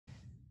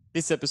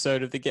This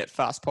episode of the Get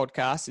Fast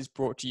podcast is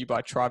brought to you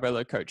by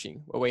Trivelo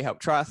Coaching, where we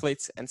help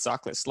triathletes and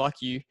cyclists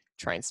like you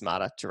train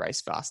smarter to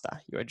race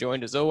faster. You are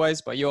joined as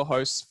always by your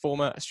hosts,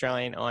 former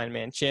Australian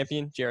Ironman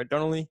champion Jared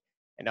Donnelly,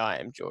 and I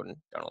am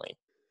Jordan Donnelly.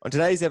 On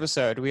today's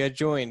episode, we are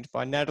joined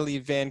by Natalie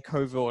Van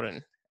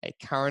Coevorden, a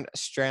current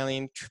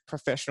Australian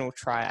professional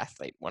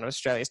triathlete, one of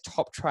Australia's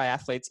top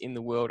triathletes in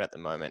the world at the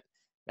moment.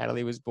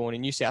 Natalie was born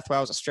in New South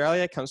Wales,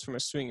 Australia, comes from a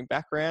swimming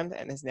background,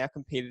 and has now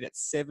competed at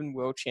 7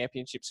 world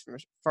championships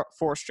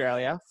for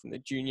Australia from the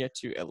junior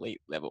to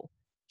elite level.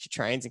 She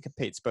trains and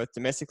competes both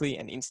domestically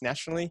and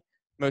internationally,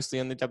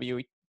 mostly on the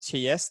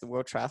WTS, the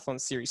World Triathlon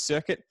Series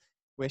circuit,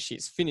 where she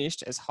has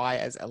finished as high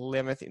as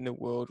 11th in the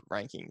world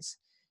rankings.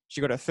 She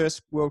got her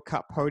first World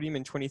Cup podium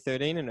in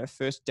 2013 and her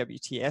first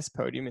WTS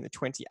podium in the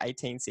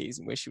 2018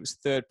 season, where she was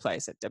third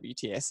place at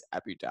WTS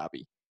Abu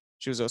Dhabi.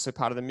 She was also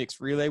part of the Mixed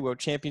Relay World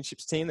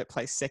Championships team that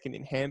placed second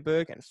in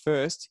Hamburg and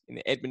first in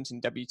the Edmonton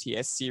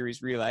WTS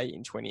Series Relay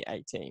in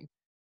 2018.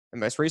 Her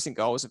most recent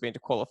goals have been to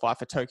qualify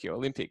for Tokyo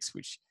Olympics,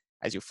 which,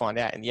 as you'll find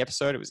out in the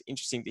episode, it was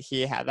interesting to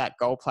hear how that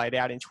goal played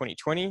out in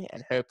 2020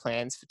 and her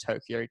plans for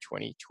Tokyo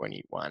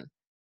 2021.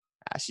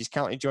 She's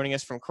currently joining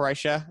us from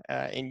Croatia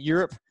in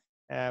Europe,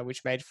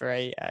 which made for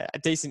a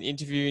decent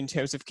interview in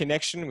terms of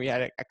connection. We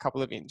had a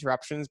couple of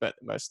interruptions, but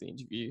most of the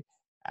interview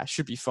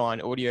should be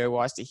fine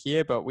audio-wise to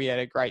hear, but we had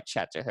a great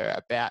chat to her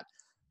about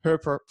her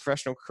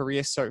professional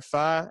career so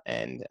far,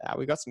 and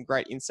we got some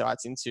great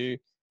insights into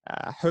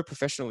her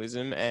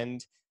professionalism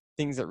and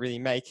things that really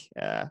make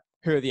her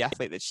the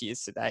athlete that she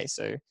is today.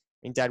 So,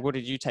 Dad, what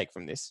did you take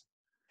from this?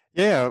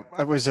 Yeah,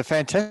 it was a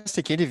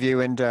fantastic interview,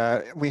 and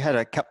we had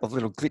a couple of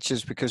little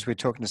glitches because we're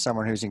talking to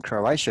someone who's in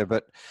Croatia.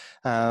 But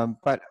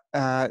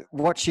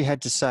what she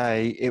had to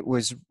say, it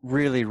was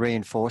really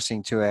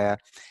reinforcing to our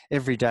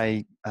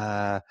everyday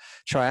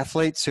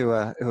triathletes who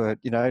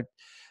are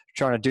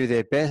trying to do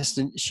their best.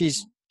 And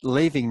she's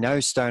leaving no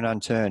stone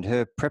unturned.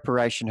 Her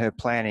preparation, her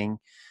planning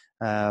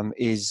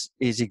is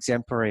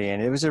exemplary,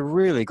 and it was a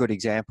really good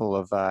example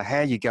of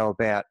how you go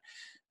about.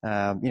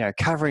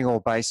 Covering all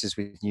bases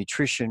with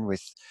nutrition,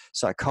 with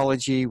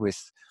psychology,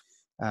 with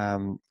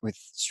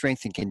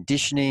strength and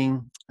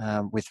conditioning,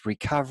 with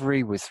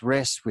recovery, with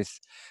rest, with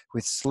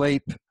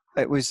sleep.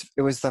 It was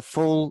the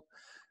full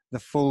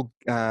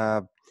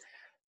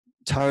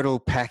total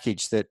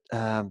package that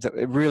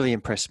it really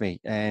impressed me,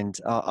 and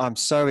I'm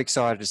so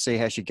excited to see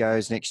how she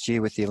goes next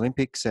year with the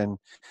Olympics, and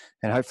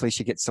hopefully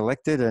she gets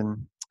selected.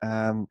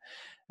 And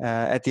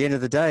at the end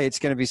of the day, it's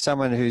going to be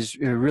someone who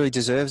really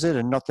deserves it,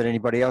 and not that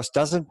anybody else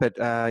doesn't. But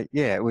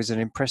it was an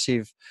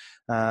impressive,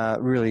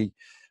 really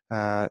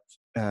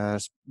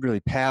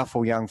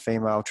powerful young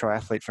female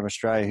triathlete from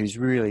Australia who's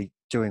really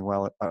doing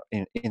well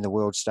in the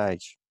world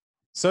stage.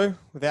 So,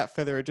 without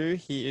further ado,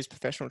 here is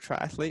professional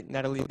triathlete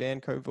Natalie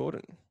Van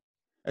Coevorden.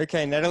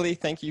 Okay, Natalie,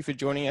 thank you for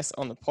joining us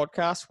on the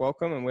podcast.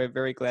 Welcome, and we're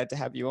very glad to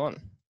have you on.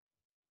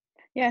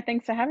 Yeah,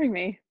 thanks for having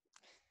me.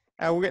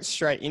 We'll get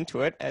straight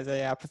into it. As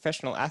a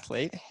professional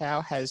athlete,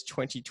 how has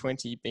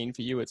 2020 been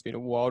for you? It's been a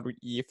wild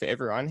year for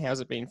everyone. How's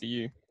it been for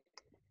you?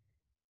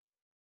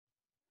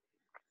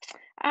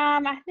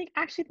 I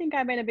actually think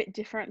I've been a bit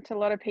different to a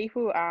lot of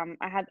people. I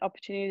had the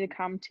opportunity to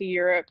come to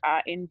Europe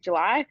in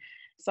July.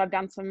 So I've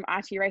done some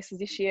RT races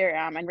this year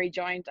and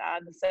rejoined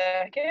the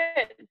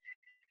circuit.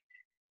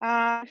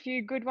 A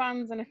few good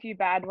ones and a few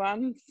bad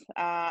ones.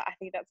 I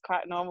think that's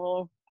quite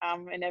normal.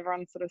 And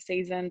everyone's sort of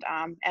seasoned.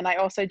 And I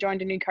also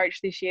joined a new coach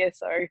this year.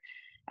 So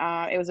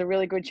it was a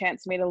really good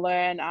chance for me to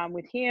learn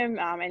with him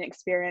and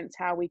experience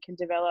how we can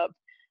develop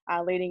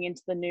leading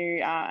into the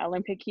new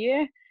Olympic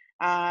year.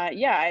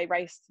 I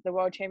raced the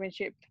World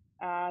Championship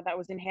that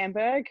was in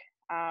Hamburg,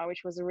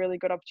 which was a really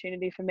good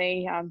opportunity for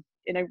me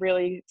in a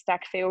really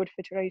stacked field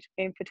for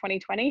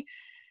 2020.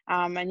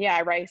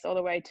 I raced all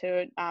the way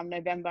to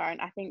November.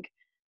 And I think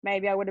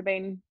maybe I would have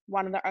been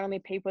one of the only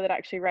people that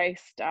actually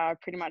raced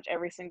pretty much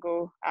every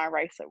single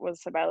race that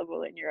was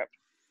available in Europe.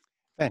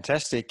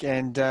 Fantastic.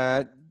 And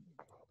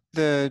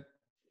the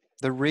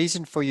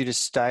reason for you to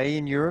stay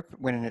in Europe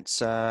when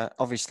it's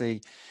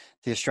obviously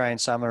the Australian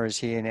summer is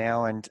here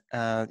now, and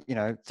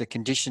the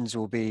conditions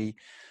will be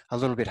a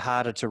little bit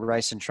harder to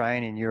race and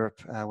train in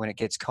Europe when it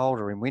gets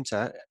colder in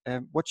winter.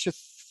 What's your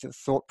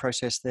thought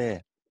process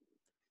there?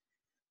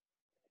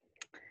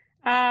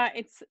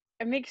 It's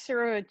a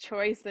mixture of a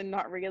choice and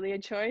not really a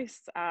choice.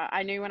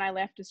 I knew when I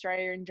left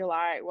Australia in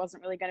July, it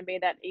wasn't really going to be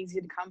that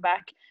easy to come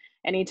back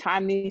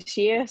anytime this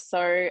year. So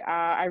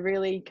I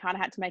really kind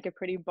of had to make a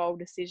pretty bold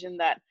decision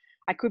that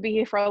I could be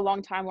here for a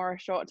long time or a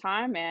short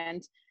time.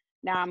 And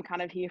now I'm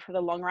kind of here for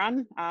the long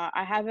run.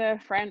 I have a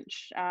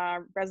French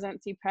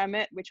residency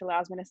permit, which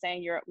allows me to stay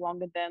in Europe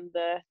longer than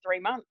the 3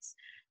 months,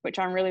 which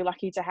I'm really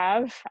lucky to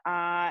have.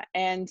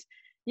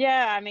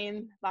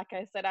 Like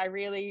I said, I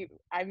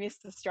miss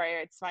Australia.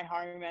 It's my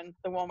home, and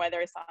the warm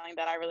weather is something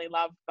that I really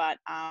love. But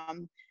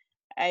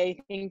I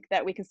think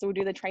that we can still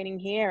do the training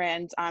here,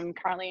 and I'm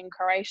currently in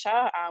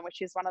Croatia,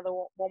 which is one of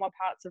the warmer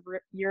parts of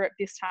Europe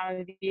this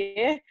time of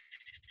year.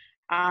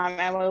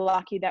 And we're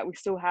lucky that we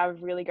still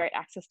have really great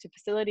access to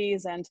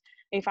facilities. And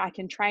if I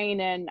can train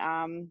and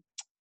I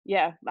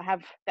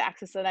have the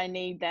access that I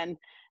need, then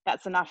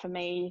that's enough for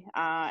me.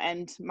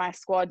 And my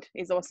squad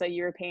is also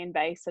European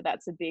based, so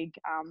that's a big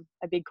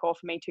call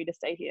for me too to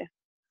stay here.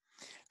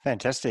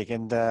 Fantastic.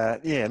 And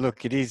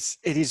look, it is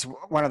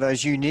one of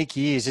those unique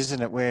years,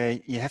 isn't it, where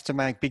you have to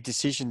make big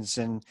decisions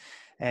and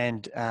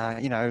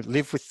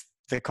live with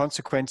the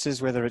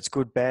consequences, whether it's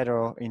good, bad,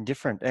 or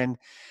indifferent. And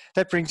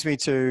that brings me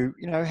to,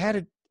 how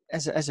did,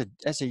 as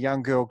a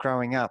young girl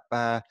growing up,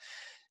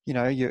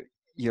 you're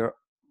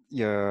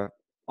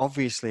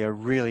obviously a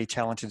really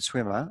talented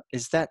swimmer.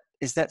 Is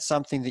that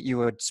something that you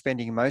were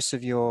spending most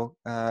of your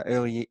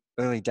early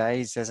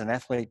days as an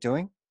athlete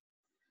doing?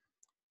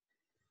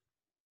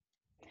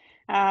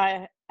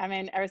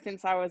 Ever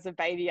since I was a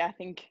baby, I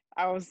think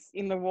I was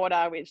in the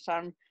water, which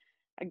I'm,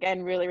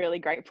 again, really, really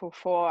grateful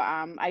for.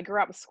 I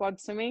grew up squad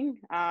swimming,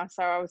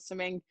 so I was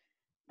swimming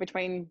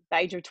between the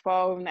age of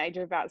 12 and the age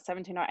of about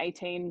 17 or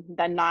 18,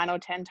 then 9 or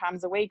 10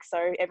 times a week.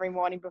 So every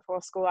morning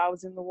before school, I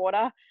was in the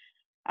water.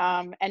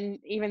 And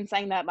even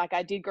saying that, like,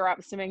 I did grow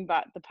up swimming,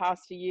 but the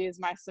past few years,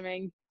 my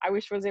swimming, I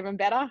wish was even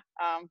better.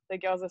 The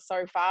girls are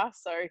so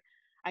fast, so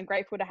I'm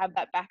grateful to have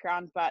that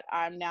background, but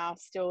I'm now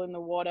still in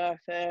the water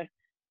for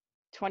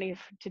 20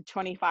 to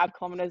 25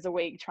 kilometers a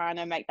week trying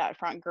to make that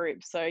front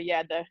group. So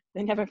yeah, the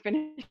never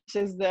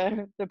finishes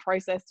the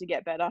process to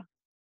get better.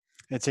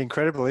 It's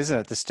incredible, isn't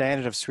it? The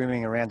standard of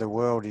swimming around the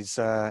world is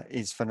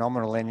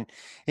phenomenal, and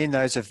in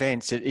those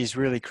events, it is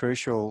really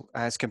crucial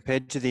as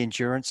compared to the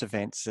endurance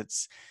events.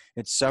 It's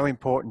so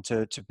important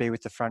to be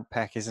with the front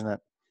pack, isn't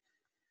it?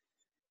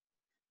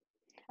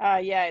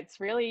 It's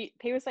really,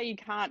 people say you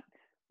can't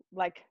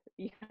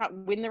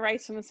win the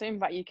race from the swim,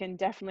 but you can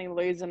definitely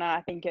lose. And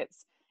I think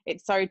it's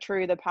so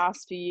true. The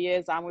past few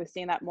years, we've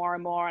seen that more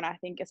and more. And I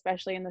think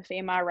especially in the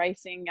female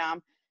racing,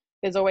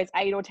 there's always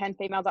 8 or 10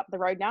 females up the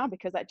road now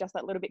because that's just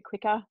that little bit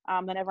quicker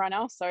than everyone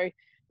else. So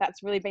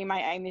that's really been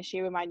my aim this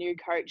year with my new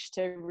coach,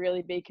 to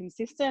really be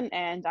consistent.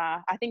 And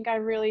I think I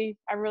really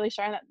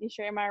shown that this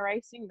year in my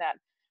racing, that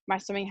my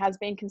swimming has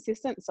been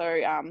consistent.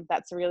 So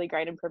that's a really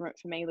great improvement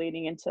for me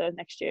leading into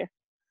next year.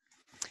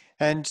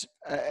 And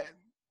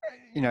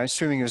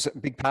swimming was a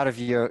big part of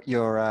your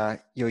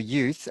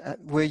youth.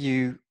 Were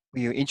you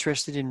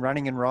interested in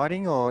running and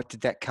riding, or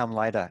did that come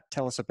later?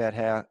 Tell us about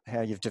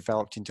how you've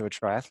developed into a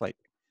triathlete.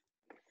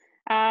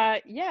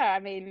 As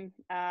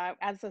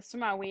a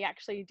swimmer, we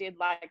actually did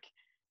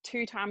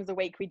 2 times a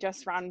week. We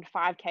just run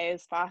 5K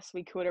as fast as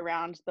we could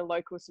around the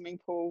local swimming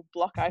pool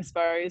block, I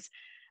suppose.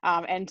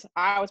 And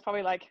I was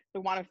probably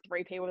the one of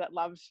 3 people that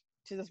loved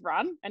to just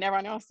run, and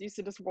everyone else used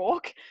to just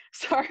walk.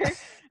 So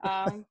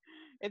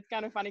it's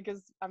kind of funny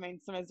because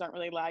swimmers don't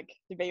really like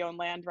to be on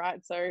land,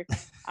 right? So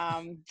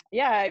I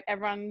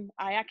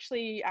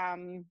actually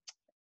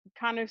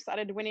kind of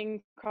started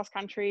winning cross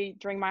country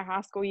during my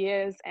high school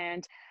years,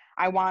 and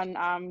I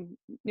won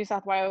New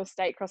South Wales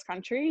State Cross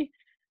Country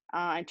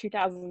in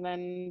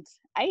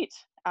 2008,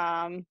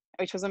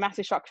 which was a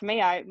massive shock for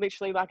me. I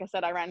literally, like I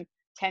said, I ran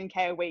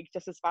 10K a week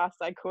just as fast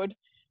as I could.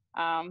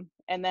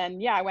 And then,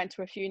 I went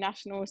to a few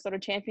national sort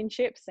of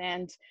championships,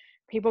 and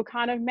people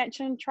kind of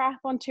mentioned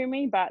triathlon to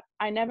me, but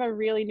I never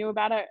really knew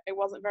about it. It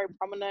wasn't very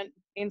prominent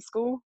in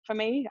school for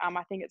me.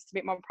 I think it's a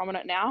bit more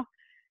prominent now.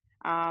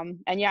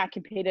 I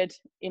competed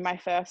in my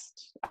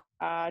first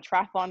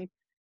triathlon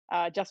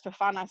just for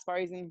fun, I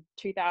suppose, in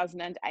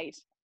 2009,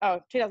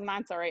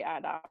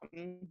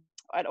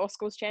 at All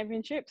Schools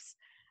Championships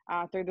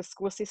through the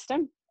school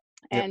system.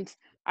 Yep. And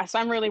I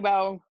swam really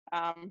well,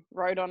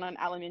 rode on an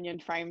aluminium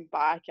frame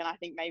bike, and I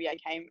think maybe I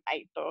came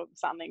 8th or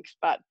something.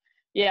 But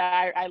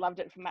I loved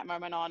it from that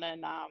moment on,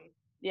 and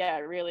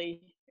it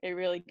really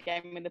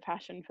gave me the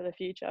passion for the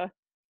future.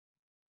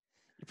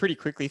 You pretty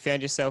quickly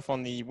found yourself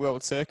on the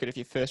world circuit. If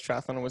your first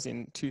triathlon was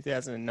in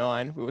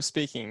 2009, we were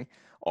speaking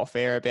off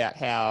air about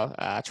how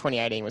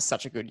 2018 was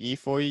such a good year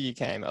for you. You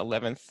came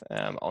 11th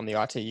on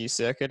the ITU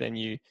circuit, and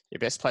your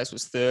best place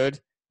was 3rd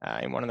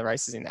in one of the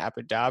races in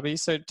Abu Dhabi.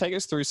 So take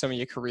us through some of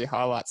your career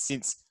highlights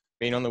since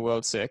being on the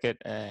world circuit,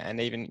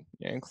 and even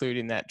include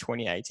in that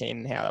 2018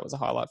 and how that was a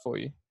highlight for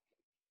you.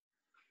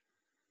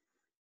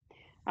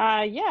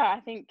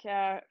 I think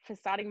for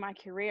starting my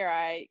career,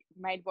 I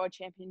made world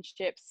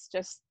championships,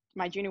 just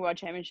my junior world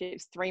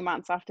championships, 3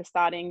 months after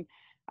starting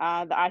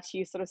the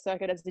ITU sort of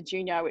circuit as a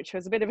junior, which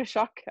was a bit of a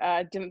shock.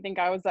 Didn't think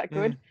I was that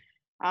good.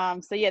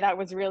 That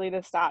was really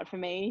the start for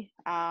me.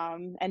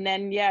 And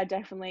then,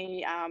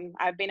 definitely,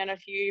 I've been in a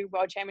few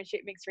world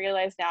championship mixed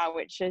relays now,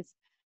 which is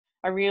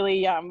a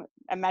really a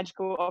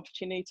magical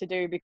opportunity to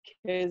do,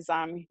 because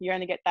you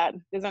only get that.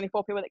 There's only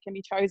 4 people that can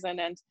be chosen,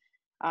 and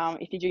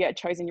if you do get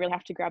chosen, you really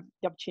have to grab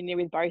the opportunity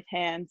with both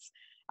hands.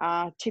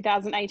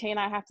 2018,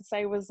 I have to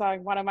say, was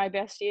one of my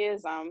best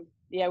years.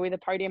 With the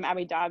podium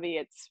Abu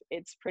Dhabi,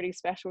 it's pretty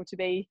special to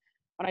be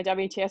on a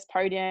WTS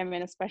podium,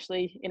 and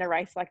especially in a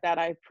race like that,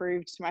 I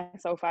proved to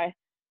myself I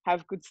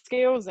have good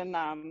skills, and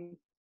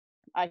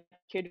I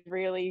could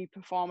really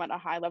perform at a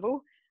high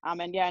level.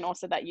 And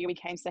also that year we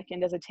came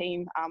second as a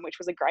team, which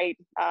was a great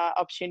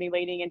opportunity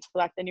leading into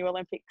like the new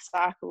Olympic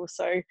cycle.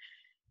 So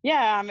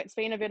yeah, it's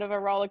been a bit of a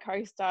roller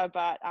coaster,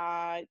 but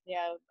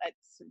yeah,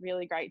 it's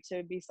really great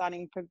to be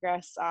starting to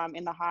progress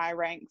in the higher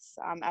ranks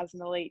as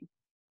an elite.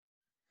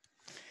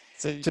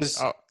 So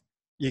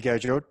you go,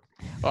 George.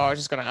 Well, I was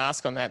just going to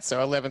ask on that.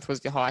 So 11th was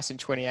the highest in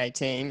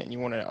 2018, and you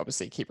want to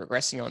obviously keep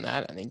progressing on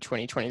that. And then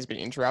 2020 has been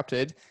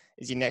interrupted.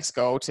 Is your next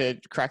goal to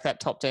crack that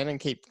top 10 and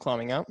keep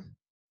climbing up?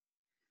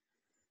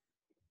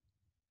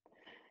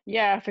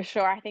 Yeah, for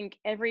sure. I think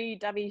every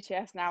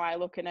WTS now I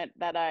look in it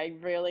that I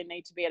really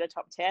need to be at a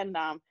top 10.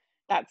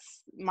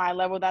 That's my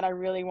level that I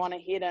really want to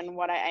hit and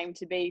what I aim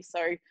to be.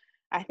 So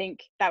I think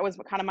that was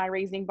kind of my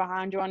reasoning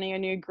behind joining a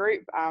new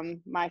group.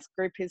 My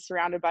group is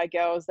surrounded by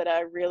girls that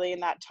are really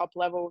in that top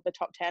level, the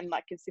top 10,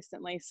 like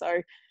consistently.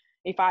 So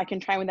if I can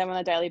train with them on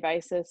a daily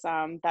basis,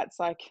 that's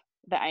like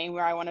the aim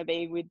where I want to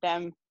be with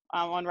them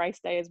on race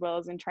day as well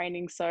as in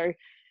training. So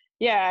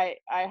yeah,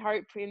 I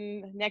hope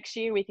in next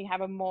year we can have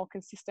a more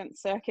consistent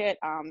circuit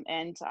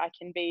and I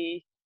can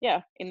be,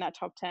 in that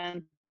top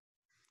 10.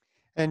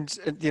 And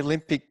the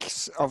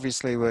Olympics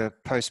obviously were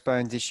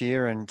postponed this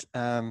year,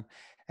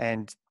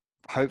 and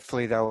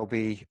hopefully they'll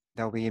be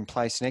in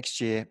place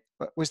next year.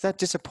 Was that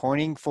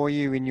disappointing for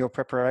you in your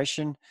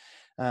preparation?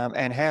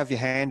 And how have you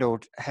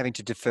handled having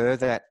to defer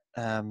that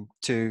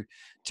to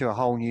a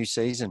whole new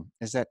season?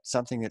 Is that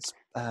something that's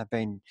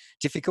been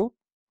difficult?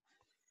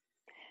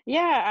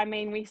 Yeah, I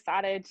mean, we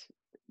started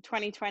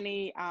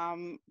 2020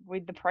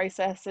 with the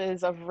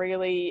processes of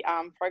really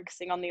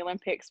focusing on the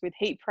Olympics with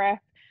heat prep.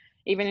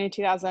 Even in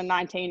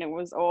 2019, it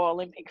was all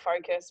Olympic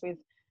focus with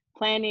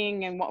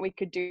planning and what we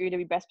could do to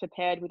be best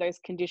prepared with those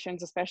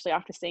conditions, especially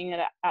after seeing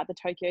it at the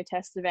Tokyo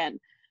test event.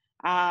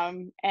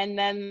 And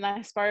then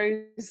I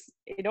suppose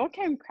it all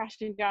came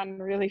crashing down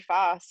really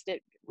fast.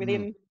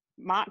 Within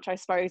March, I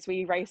suppose,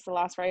 we raced the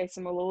last race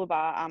in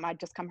Mooloolaba. I'd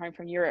just come home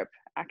from Europe,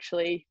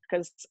 actually,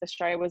 because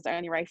Australia was the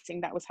only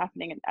racing that was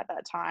happening at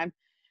that time.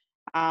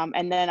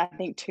 And then I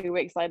think 2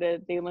 weeks later,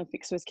 the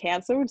Olympics was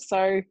cancelled.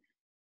 So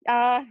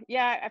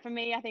yeah, for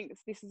me, I think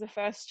this is the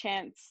first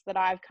chance that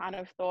I've kind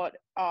of thought,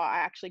 I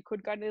actually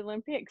could go to the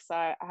Olympics.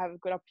 I have a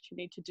good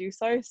opportunity to do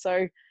so.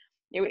 So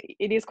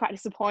it is quite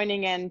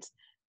disappointing,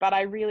 but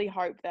I really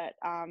hope that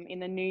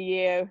in the new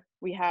year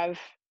we have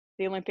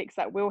the Olympics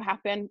that will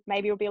happen.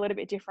 Maybe it'll be a little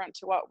bit different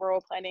to what we're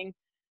all planning.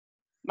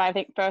 I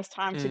think first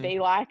time to be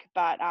like,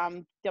 but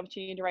the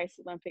opportunity to race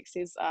the Olympics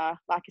is, like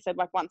I said,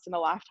 like once in a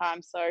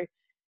lifetime. So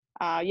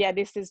yeah,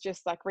 this is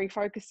just like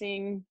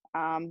refocusing,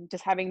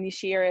 just having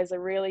this year as a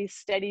really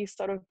steady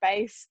sort of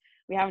base.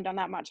 We haven't done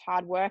that much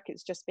hard work.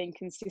 It's just been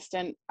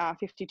consistent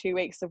 52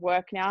 weeks of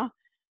work now.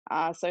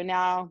 So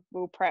now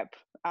we'll prep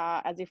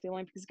as if the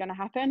Olympics is going to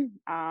happen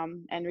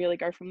and really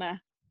go from there.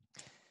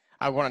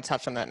 I want to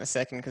touch on that in a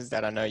second because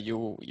that I know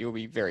you'll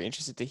be very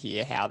interested to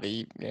hear how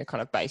the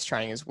kind of base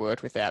training has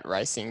worked without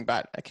racing.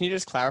 But can you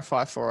just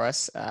clarify for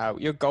us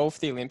your goal for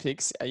the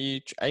Olympics? Are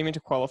you aiming to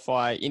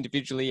qualify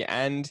individually,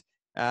 and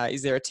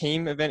is there a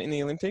team event in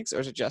the Olympics, or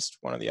is it just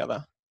one or the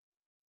other?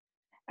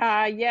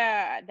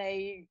 Yeah,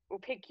 they will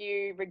pick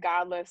you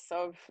regardless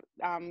of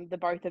the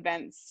both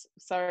events.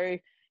 So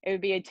it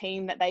would be a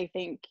team that they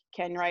think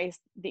can race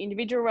the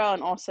individual well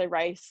and also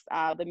race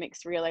the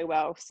mixed relay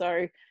well.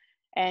 So,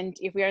 and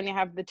if we only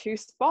have the 2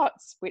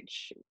 spots,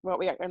 which what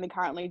we only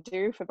currently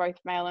do for both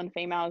male and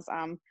females,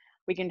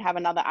 we can have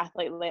another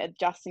athlete led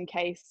just in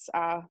case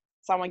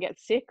someone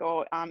gets sick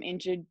or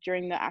injured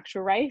during the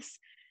actual race.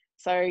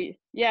 So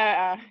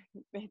yeah,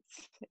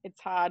 it's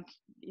hard.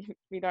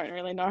 We don't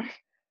really know.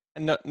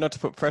 And not to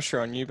put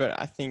pressure on you, but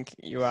I think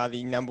you are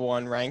the number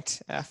 1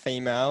 ranked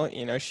female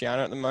in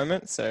Oceania at the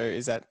moment. So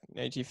is that,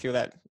 do you feel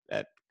that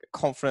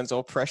confidence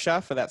or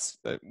pressure for that's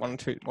the one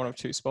of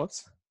two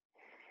spots?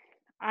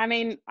 I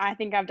mean, I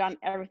think I've done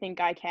everything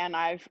I can.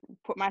 I've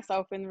put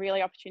myself in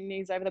really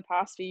opportunities over the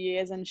past few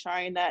years and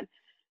shown that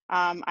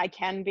I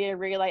can be a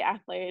relay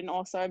athlete and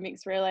also a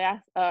mixed relay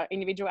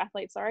individual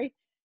athlete. Sorry.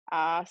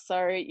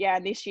 So yeah,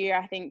 this year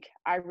I think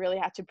I really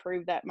had to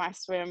prove that my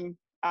swim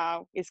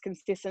is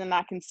consistent and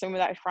I can swim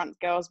with those front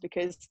girls,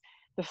 because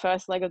the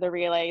first leg of the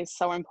relay is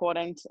so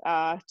important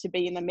to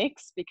be in the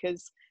mix,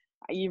 because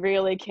you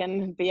really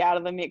can be out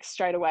of the mix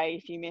straight away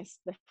if you miss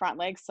the front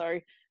leg. So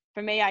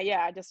for me,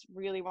 I just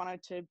really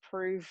wanted to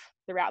prove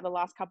throughout the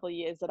last couple of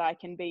years that I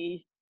can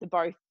be the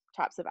both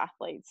types of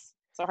athletes.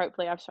 So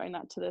hopefully I've shown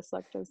that to the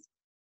selectors.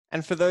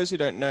 And for those who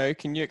don't know,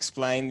 can you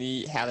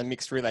explain how the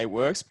mixed relay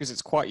works? Because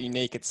it's quite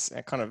unique. It's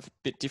kind of a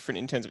bit different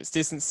in terms of its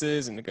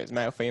distances, and it goes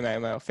male,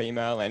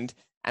 female, and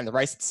the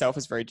race itself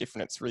is very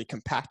different. It's really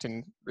compact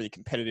and really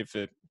competitive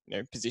for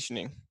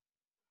positioning.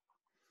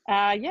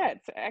 Yeah,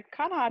 it's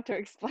kind of hard to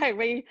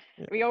explain.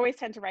 We always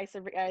tend to race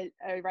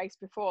a race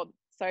before,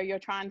 so you're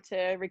trying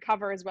to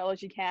recover as well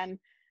as you can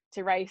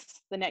to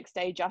race the next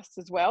day just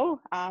as well.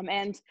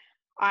 And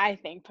I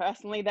think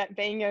personally that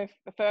being a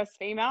first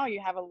female,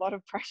 you have a lot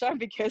of pressure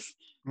because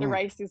the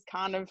race is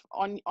kind of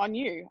on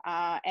you.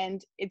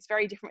 And it's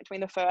very different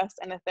between the first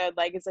and the third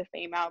leg as a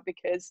female,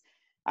 because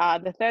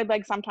The third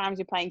leg, sometimes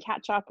you're playing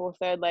catch up, or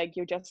third leg,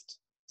 you're just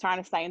trying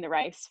to stay in the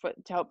race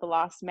to help the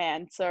last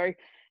man. So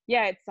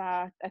yeah, it's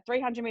a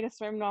 300-meter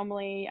swim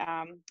normally,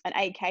 an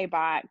 8K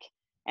bike,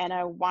 and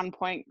a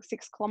 1.6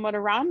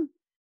 kilometer run.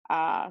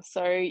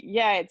 So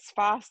yeah, it's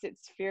fast,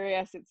 it's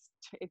furious,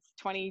 it's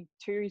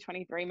 22,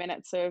 23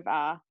 minutes of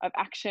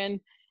action.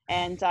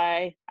 And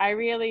I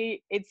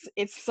really,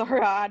 it's so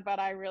hard, but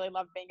I really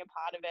love being a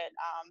part of it.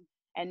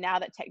 And now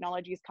that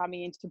technology is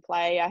coming into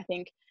play, I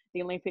think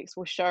the Olympics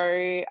will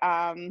show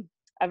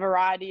a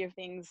variety of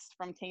things,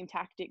 from team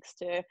tactics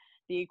to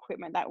the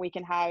equipment that we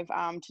can have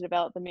to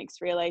develop the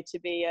mixed relay to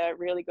be a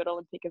really good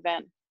Olympic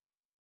event.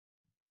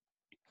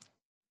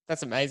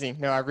 That's amazing.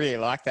 No, I really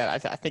like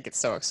that. I think it's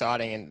so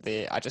exciting,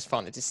 and I just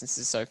find the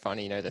distances so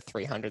funny. You know, the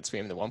 300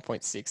 swim, the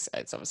 1.6.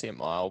 It's obviously a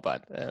mile,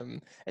 but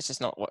it's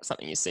just not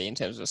something you see in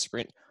terms of a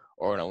sprint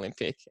or an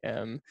Olympic.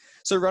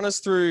 So run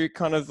us through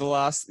kind of the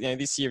last,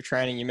 this year of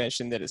training. You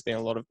mentioned that it's been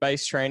a lot of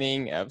base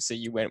training. Obviously,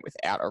 you went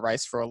without a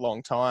race for a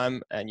long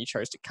time, and you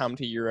chose to come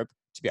to Europe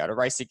to be able to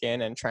race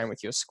again and train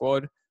with your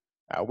squad.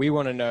 We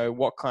want to know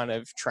what kind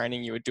of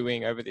training you were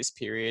doing over this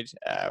period.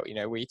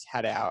 We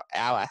had our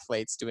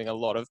athletes doing a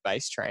lot of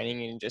base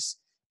training and just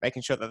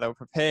making sure that they were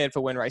prepared for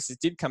when races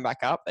did come back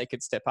up, they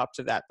could step up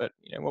to that. But,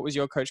 what was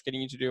your coach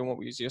getting you to do, and what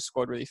was your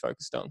squad really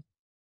focused on?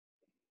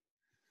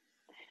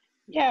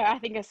 Yeah, I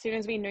think as soon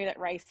as we knew that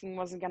racing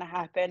wasn't going to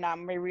happen,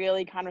 we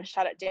really kind of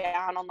shut it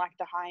down on like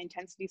the high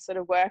intensity sort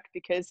of work,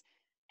 because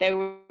there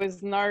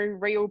was no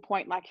real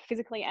point, like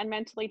physically and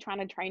mentally, trying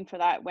to train for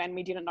that when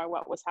we didn't know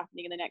what was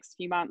happening in the next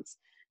few months.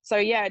 So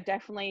yeah,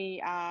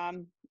 definitely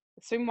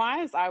swim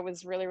wise, I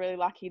was really, really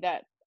lucky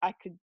that I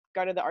could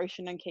go to the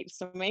ocean and keep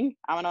swimming.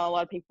 I know a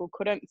lot of people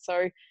couldn't.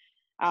 So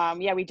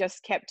yeah, we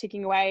just kept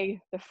ticking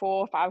away the 4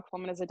 or 5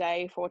 kilometers a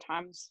day, 5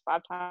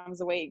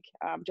 times a week,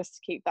 just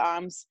to keep the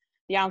arms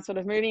sort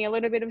of moving, a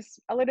little bit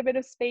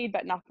of speed,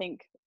 but nothing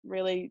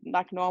really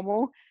like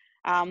normal.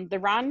 The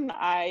run,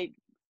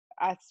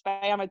 I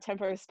say I'm a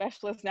tempo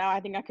specialist now. I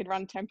think I could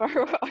run tempo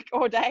like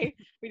all day.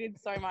 We did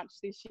so much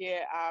this year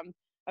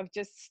of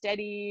just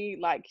steady,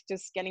 like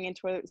just getting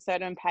into a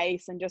certain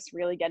pace and just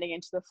really getting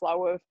into the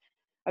flow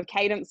of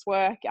cadence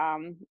work,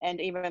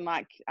 and even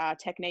like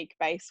technique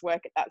based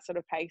work at that sort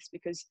of pace,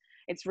 because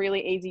it's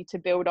really easy to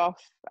build off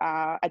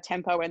a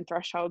tempo and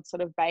threshold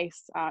sort of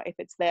base if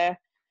it's there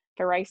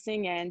for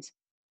racing. And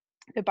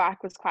the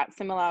bike was quite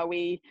similar.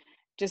 We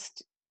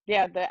just,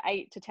 the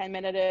 8 to 10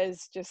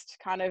 minutes, just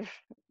kind of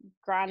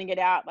grinding it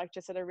out, like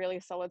just at a really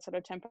solid sort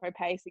of tempo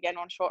pace, again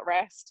on short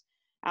rest.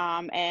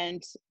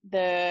 And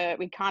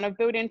we kind of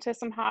built into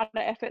some harder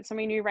efforts. I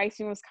mean, new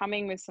racing was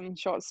coming with some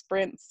short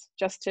sprints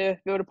just to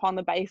build upon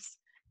the base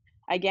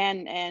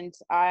again. And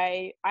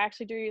I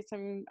actually do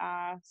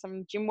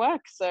some gym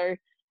work. So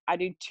I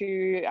do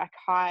 2 like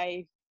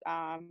high,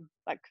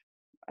 like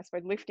I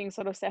suppose lifting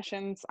sort of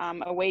sessions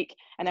a week,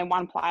 and then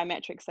 1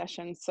 plyometric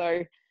session.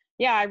 So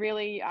yeah, I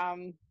really,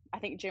 I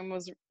think gym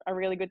was a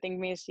really good thing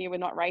for me this year with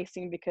not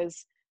racing,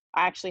 because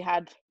I actually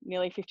had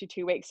nearly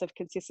 52 weeks of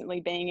consistently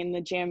being in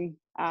the gym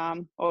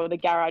or the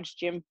garage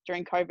gym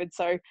during COVID.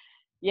 So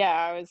yeah,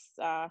 I was,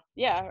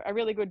 a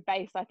really good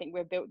base I think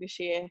we've built this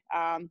year.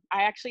 I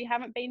actually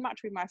haven't been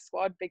much with my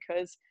squad,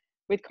 because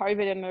with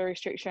COVID and the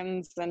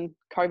restrictions and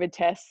COVID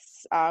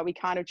tests, we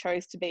kind of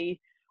chose to be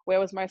where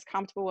was most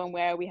comfortable and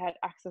where we had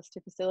access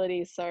to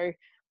facilities. So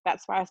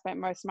that's why I spent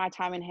most of my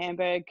time in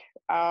Hamburg,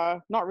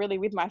 not really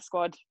with my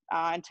squad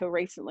until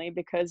recently,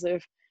 because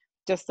of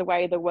just the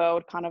way the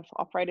world kind of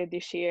operated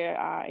this year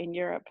in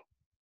Europe.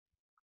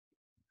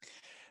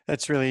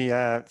 That's really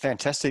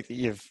fantastic that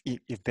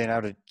you've been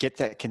able to get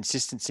that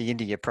consistency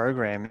into your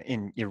program,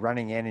 in your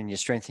running and in your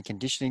strength and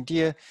conditioning. Do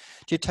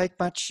you take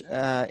much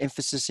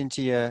emphasis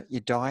into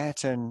your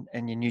diet and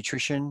your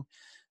nutrition?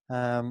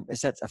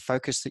 Is that a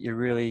focus that you're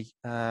really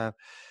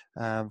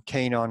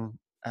keen on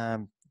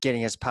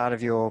getting as part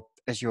of your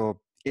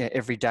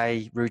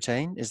everyday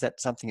routine? Is that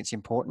something that's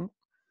important?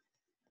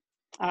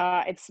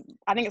 I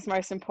think it's the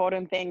most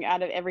important thing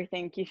out of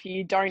everything. If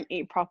you don't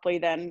eat properly,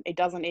 then it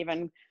doesn't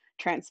even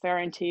transfer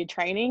into your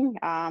training.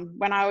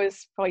 When I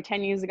was probably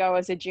 10 years ago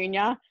as a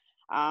junior,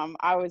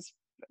 I was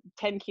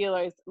 10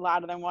 kilos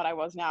lighter than what I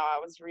was now. I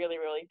was really,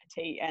 really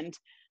petite, and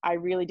I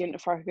really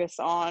didn't focus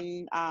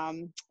on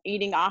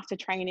eating after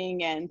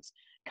training and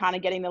kind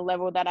of getting the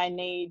level that I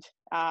need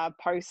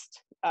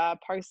post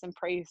and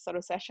pre sort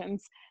of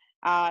sessions.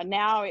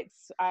 Now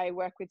I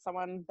work with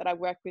someone that I've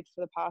worked with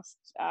for the past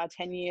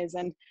 10 years,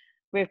 and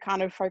we've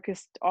kind of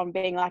focused on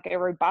being like a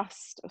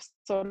robust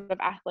sort of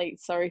athlete.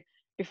 So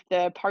if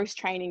the post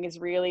training is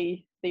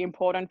really the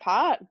important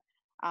part,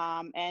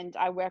 and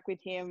I work with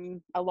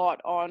him a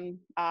lot on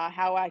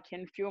how I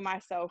can fuel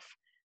myself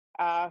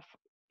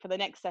for the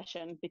next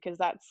session, because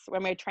that's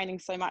when we're training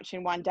so much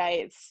in one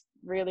day, it's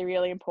really,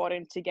 really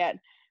important to get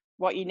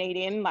what you need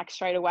in like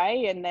straight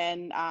away, and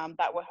then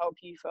that will help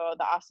you for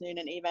the afternoon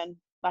and even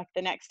like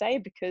the next day,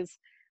 because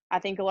I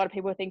think a lot of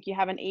people think you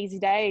have an easy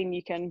day and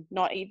you can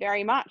not eat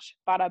very much,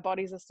 but our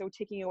bodies are still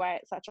ticking away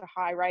at such a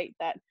high rate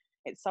that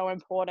it's so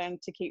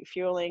important to keep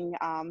fueling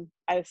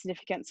at a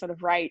significant sort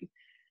of rate.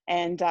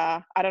 And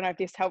I don't know if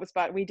this helps,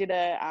 but we did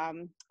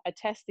a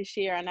test this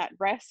year, and at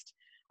rest,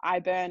 I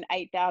burn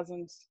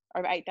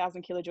over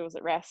 8,000 kilojoules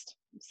at rest.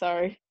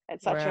 So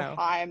it's such a Wow.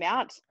 high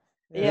amount.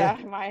 Yeah,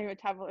 my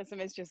metabolism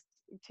is just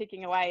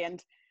ticking away,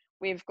 and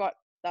we've got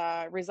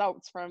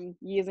results from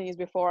years and years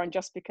before. And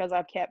just because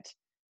I've kept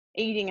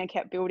eating and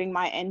kept building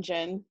my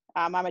engine,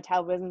 my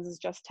metabolism has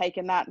just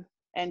taken that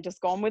and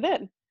just gone with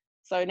it.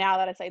 So now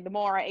that I say the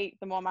more I eat,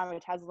 the more my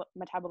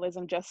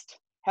metabolism just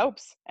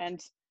helps.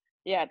 And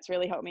yeah, it's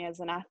really helped me as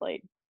an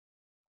athlete.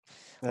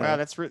 Wow,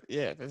 that's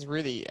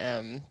really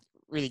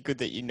really good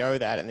that you know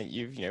that, and that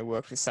you've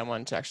worked with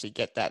someone to actually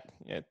get that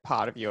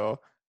part of your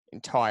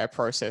entire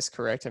process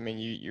correct. I mean,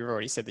 you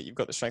already said that you've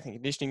got the strength and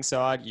conditioning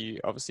side. You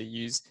obviously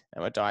use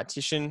a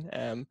dietitian.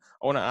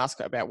 I want to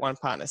ask about one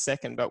part in a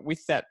second, but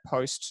with that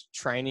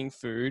post-training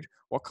food,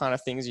 what kind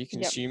of things are you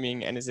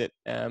consuming? Yep. And is it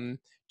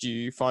do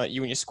you find that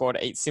you and your squad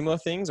eat similar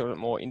things, or is it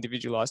more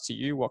individualized to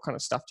you? What kind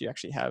of stuff do you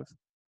actually have?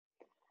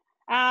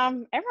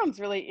 Everyone's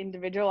really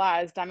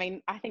individualized. I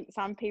mean, I think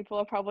some people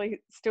are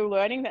probably still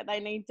learning that they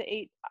need to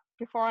eat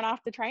before and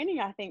after training.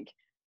 I think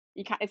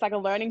it's like a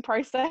learning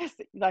process.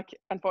 Like,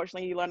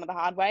 unfortunately, you learn it the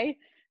hard way.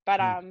 But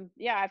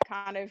yeah, I've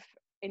kind of,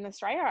 in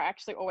Australia, I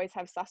actually always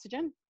have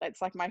sausagen.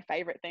 That's like my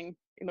favorite thing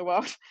in the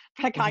world,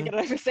 but I can't get it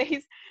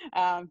overseas.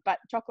 But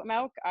chocolate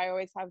milk, I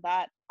always have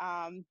that.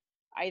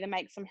 I either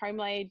make some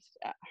homemade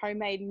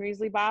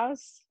muesli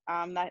bars,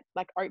 that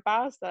like oat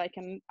bars that I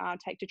can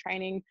take to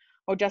training,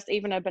 or just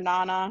even a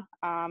banana.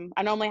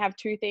 I normally have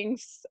two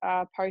things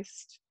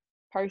post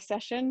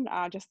session,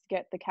 just to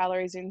get the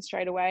calories in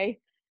straight away.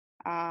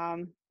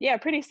 Yeah,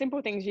 pretty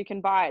simple things you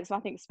can buy. It's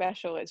nothing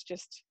special. It's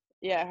just,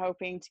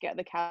 hoping to get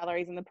the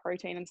calories and the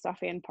protein and stuff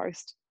in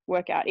post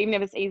workout. Even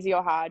if it's easy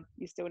or hard,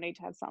 you still need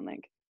to have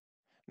something.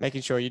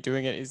 Making sure you're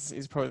doing it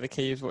is probably the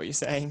key, is what you're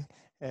saying.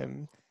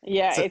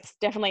 Yeah, so, it's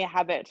definitely a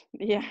habit.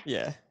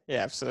 Yeah,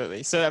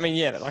 absolutely. So, I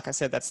mean, like I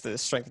said, that's the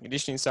strength and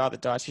conditioning side, the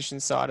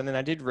dietitian side. And then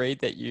I did read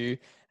that you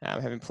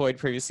have employed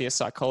previously a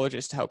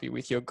psychologist to help you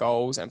with your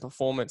goals and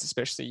performance,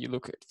 especially you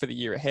look for the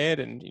year ahead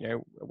and,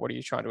 what are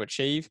you trying to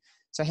achieve?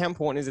 So how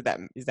important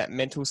is that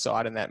mental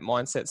side and that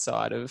mindset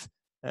side of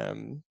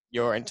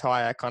your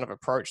entire kind of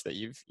approach, that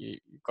you've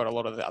got a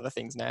lot of the other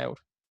things nailed?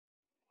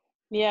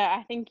 Yeah,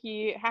 I think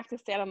you have to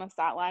stand on the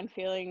start line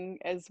feeling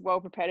as well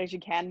prepared as you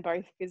can,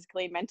 both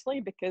physically and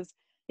mentally, because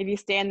if you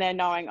stand there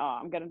knowing, oh,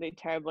 I'm going to do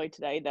terribly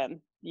today,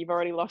 then you've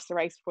already lost the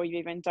race before you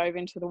even dove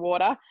into the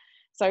water.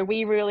 So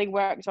we really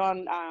worked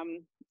on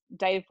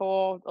day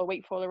before or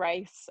week before the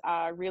race,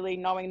 really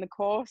knowing the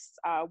course,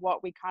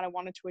 what we kind of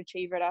wanted to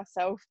achieve it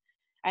ourselves.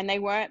 And they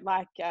weren't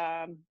like,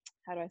 how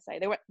do I say,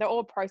 they're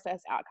all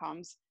process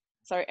outcomes.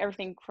 So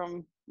everything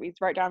we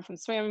wrote down from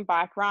swim,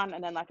 bike, run,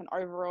 and then like an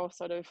overall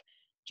sort of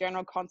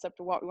general concept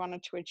of what we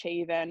wanted to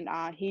achieve. And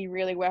he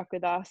really worked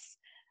with us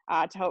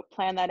to help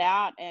plan that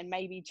out and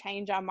maybe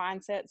change our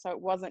mindset so it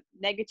wasn't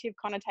negative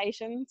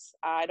connotations.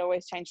 It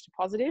always changed to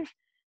positive,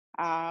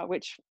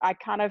 which I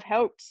kind of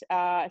helped,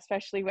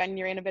 especially when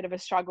you're in a bit of a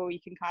struggle. You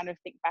can kind of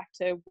think back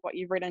to what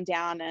you've written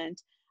down, and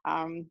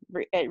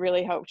it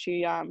really helped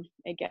you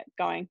get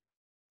going.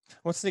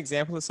 What's an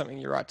example of something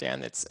you write down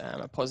that's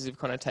a positive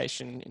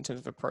connotation in terms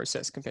of a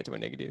process compared to a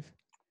negative?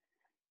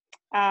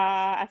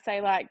 I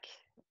say like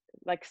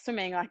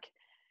swimming, like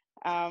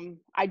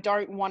I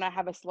don't want to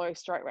have a slow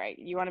stroke rate.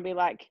 You want to be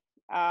like,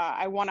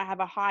 I want to have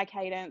a high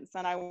cadence,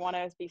 and I want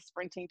to be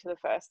sprinting to the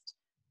first.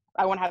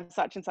 I want to have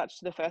such and such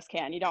to the first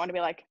can. You don't want to be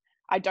like,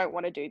 I don't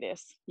want to do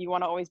this. You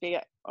want to always be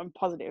on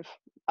positive.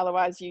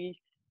 Otherwise, you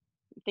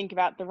think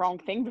about the wrong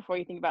thing before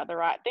you think about the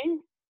right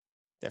thing.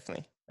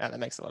 Definitely, that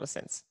makes a lot of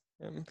sense.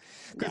 Good.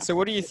 Yeah. So,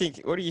 what do you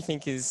think? What do you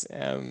think is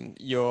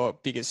your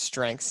biggest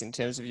strengths in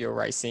terms of your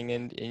racing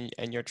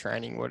and your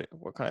training?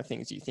 What kind of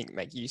things do you think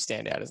make you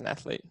stand out as an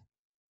athlete?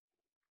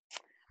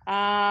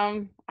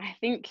 I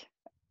think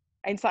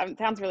it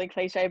sounds really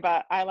cliche,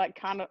 but I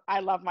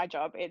love my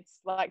job. It's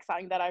like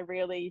something that I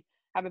really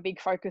have a big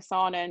focus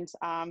on, and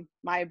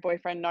my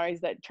boyfriend knows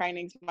that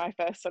training's my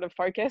first sort of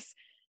focus.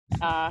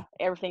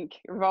 Everything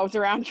revolves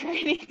around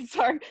training.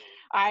 So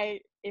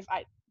if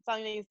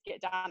something needs to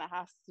get done, it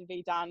has to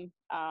be done.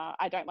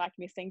 I don't like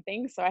missing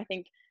things. So I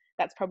think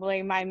that's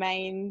probably my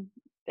main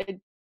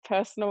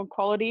personal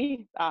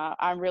quality.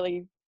 I'm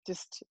really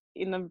just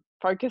in the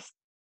focus.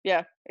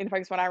 Yeah, in the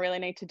focus what I really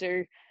need to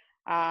do.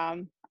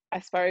 I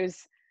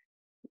suppose,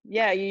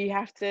 you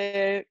have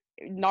to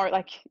know,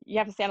 like, you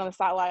have to stand on the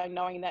sideline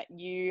knowing that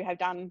you have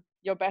done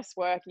your best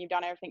work and you've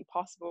done everything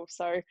possible.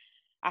 So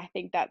I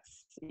think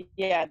that's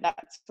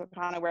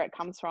kind of where it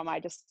comes from. I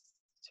just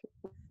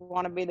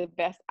want to be the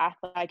best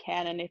athlete I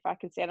can. And if I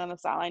can stand on the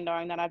sideline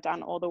knowing that I've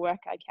done all the work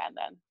I can,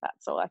 then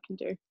that's all I can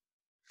do.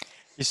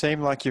 You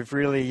seem like you've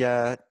really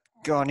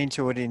gone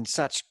into it in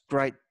such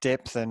great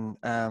depth and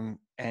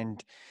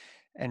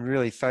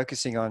really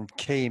focusing on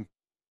key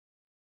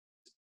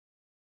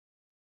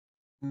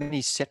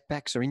many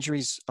setbacks or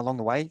injuries along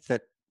the way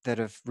that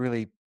have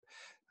really,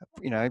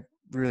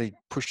 really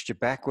pushed you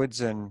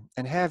backwards, and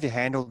how have you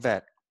handled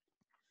that?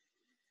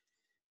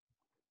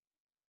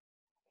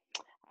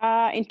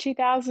 In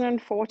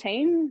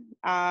 2014,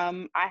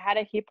 I had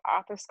a hip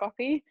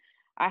arthroscopy.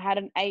 I had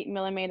an 8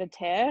 millimeter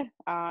tear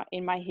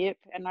in my hip,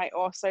 and I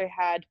also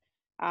had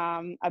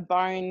a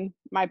bone.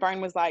 My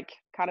bone was like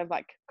kind of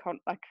like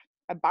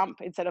a bump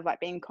instead of like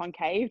being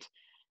concaved.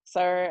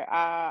 So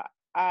I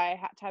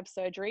had to have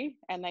surgery,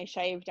 and they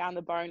shaved down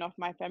the bone off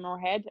my femoral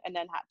head, and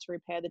then had to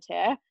repair the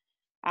tear.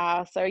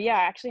 So yeah,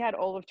 I actually had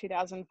all of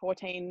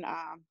 2014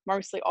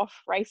 mostly off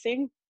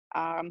racing.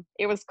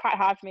 It was quite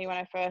hard for me when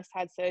I first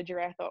had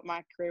surgery. I thought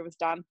my career was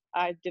done.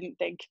 I didn't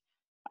think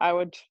I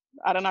would.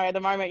 I don't know, at the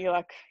moment you're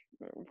like,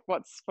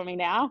 what's for me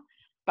now?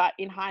 But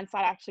in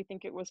hindsight, I actually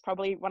think it was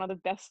probably one of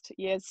the best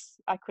years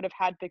I could have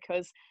had,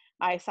 because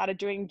I started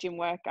doing gym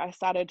work. I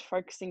started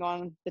focusing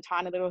on the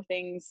tiny little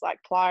things like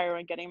plyo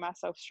and getting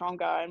myself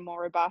stronger and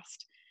more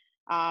robust.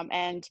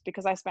 And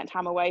because I spent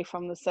time away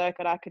from the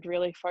circuit, I could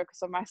really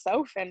focus on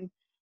myself and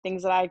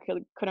things that I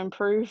could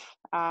improve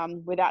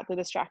without the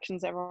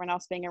distractions, everyone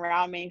else being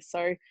around me.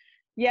 So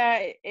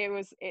yeah,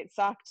 it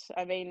sucked.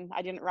 I mean,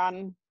 I didn't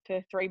run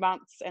for 3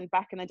 months, and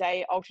back in the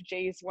day, Ultra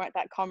Gs weren't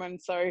that common.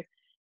 So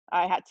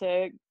I had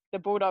to, the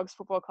Bulldogs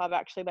Football Club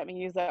actually let me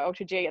use the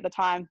Ultra G at the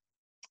time.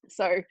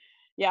 So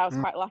yeah, I was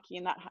quite lucky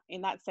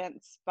in that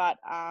sense. But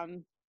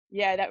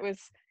yeah, that was,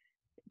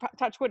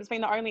 touch wood, it's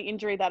been the only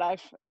injury that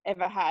I've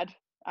ever had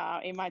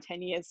in my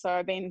 10 years. So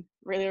I've been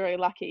really, really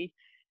lucky.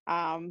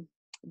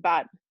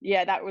 But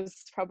yeah, that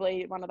was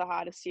probably one of the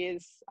hardest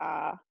years.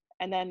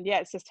 And then, yeah,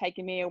 it's just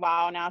taken me a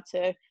while now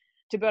to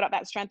build up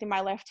that strength in my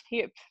left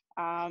hip.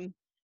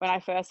 When I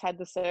first had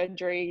the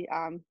surgery,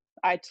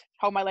 I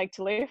told my leg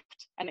to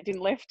lift, and it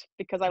didn't lift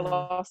because I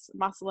lost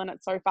muscle in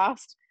it so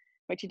fast,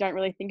 which you don't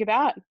really think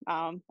about.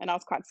 And I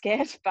was quite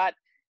scared, but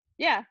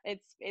yeah,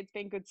 it's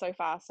been good so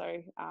far. So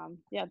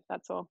yeah,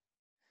 that's all.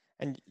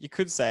 And you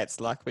could say it's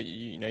luck, but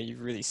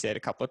you've really said a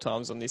couple of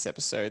times on this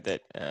episode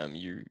that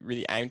you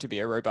really aim to be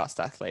a robust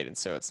athlete. And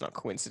so it's not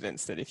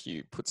coincidence that if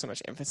you put so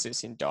much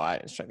emphasis in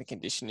diet and strength and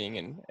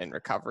conditioning and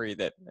recovery,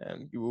 that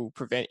you will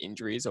prevent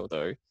injuries,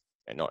 although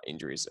not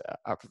injuries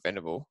are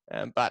preventable.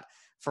 But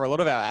for a lot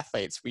of our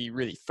athletes, we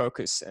really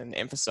focus and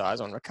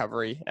emphasize on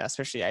recovery,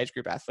 especially age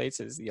group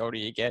athletes. As the older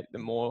you get, the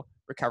more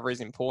recovery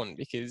is important,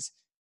 because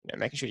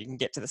making sure you can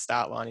get to the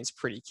start line is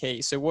pretty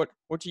key. So what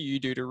do you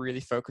do to really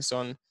focus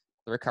on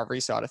the recovery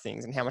side of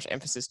things, and how much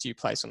emphasis do you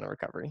place on the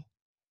recovery?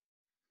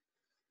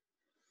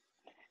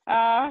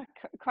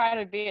 Quite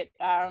a bit.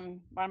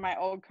 One of my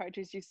old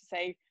coaches used to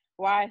say,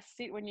 "Why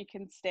sit when you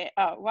can stand?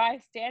 Oh, why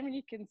stand when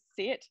you can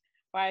sit?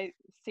 Why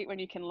sit when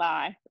you can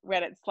lie?"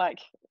 When it's like,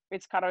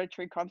 it's kind of a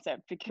true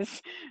concept,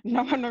 because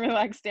no one really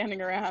likes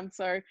standing around.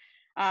 So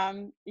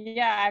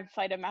yeah, I've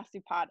played a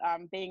massive part.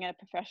 Being a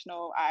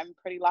professional, I'm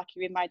pretty lucky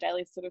with my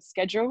daily sort of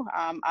schedule.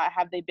 I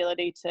have the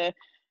ability to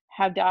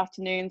have the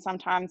afternoon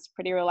sometimes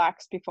pretty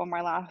relaxed before my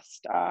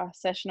last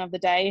session of the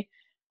day.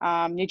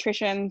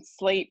 Nutrition,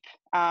 sleep,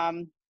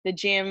 the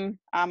gym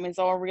is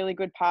all really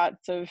good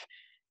parts of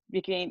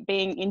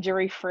being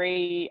injury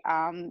free,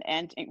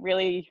 and it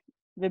really,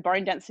 the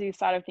bone density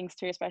side of things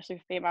too, especially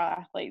for female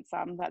athletes.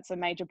 That's a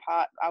major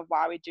part of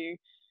why we do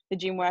the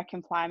gym work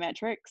and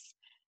plyometrics.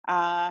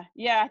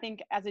 Yeah, I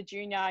think as a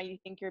junior, you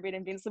think you're a bit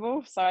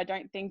invincible. So I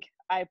don't think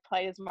I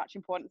played as much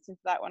importance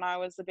into that when I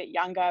was a bit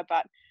younger.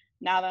 But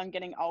now that I'm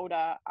getting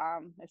older,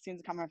 as soon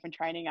as I come home from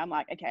training, I'm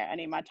like, okay, I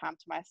need my time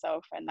to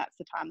myself. And that's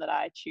the time that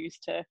I choose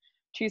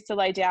to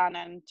lay down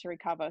and to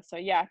recover. So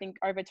yeah, I think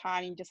over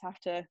time, you just have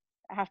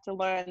to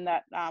learn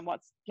that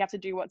you have to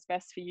do what's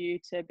best for you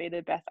to be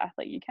the best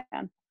athlete you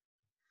can.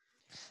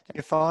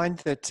 You find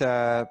that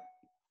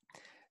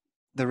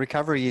the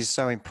recovery is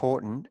so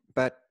important,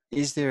 but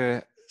is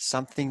there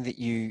something that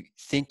you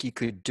think you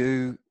could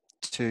do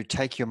to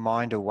take your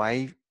mind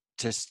away,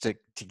 just to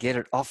get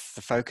it off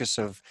the focus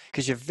of,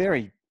 because you're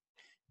very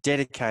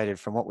dedicated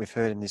from what we've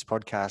heard in this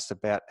podcast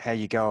about how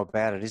you go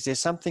about it. Is there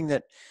something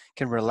that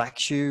can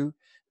relax you?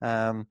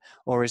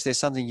 Or is there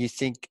something you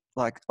think,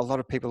 like a lot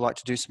of people like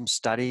to do some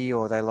study,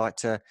 or they like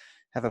to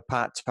have a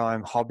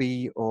part-time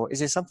hobby, or is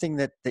there something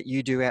that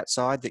you do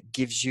outside that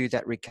gives you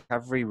that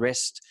recovery,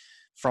 rest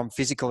from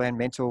physical and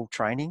mental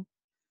training?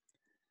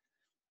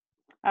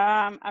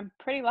 I'm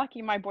pretty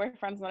lucky my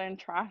boyfriend's not in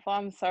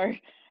triathlon, so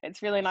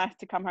it's really nice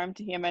to come home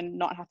to him and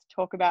not have to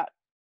talk about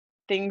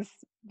things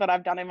that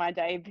I've done in my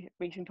day.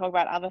 We can talk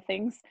about other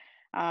things.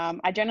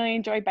 I generally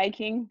enjoy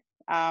baking.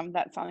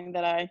 That's something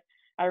that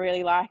I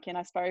really like. And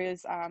I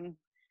suppose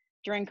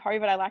during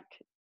COVID, I like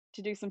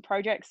to do some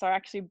projects. So I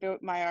actually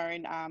built my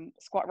own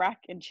squat rack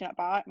and chin-up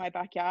bar in my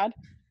backyard.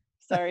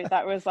 So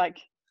that was like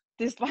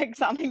just like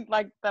something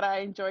like that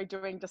I enjoy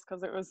doing, just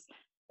because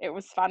it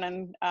was fun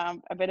and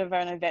a bit of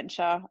an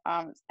adventure,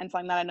 and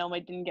something that I normally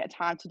didn't get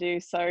time to do.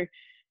 So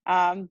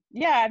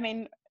yeah, I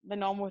mean, the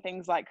normal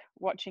things like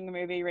watching a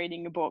movie,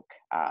 reading a book,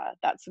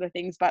 that sort of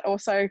things. But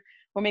also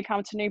when we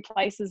come to new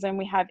places and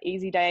we have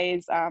easy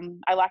days,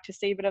 I like to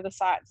see a bit of the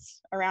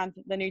sights around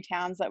the new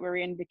towns that we're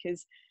in,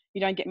 because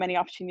you don't get many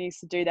opportunities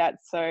to do that.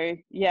 So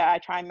yeah, I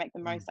try and make the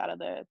most out of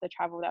the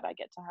travel that I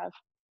get to have.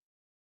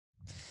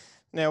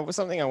 Now,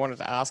 something I wanted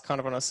to ask kind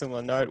of on a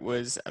similar note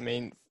was, I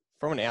mean,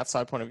 from an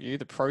outside point of view,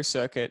 the pro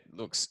circuit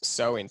looks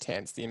so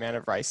intense, the amount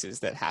of races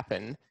that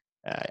happen.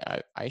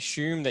 I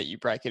assume that you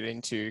break it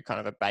into kind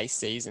of a base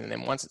season, and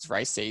then once it's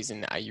race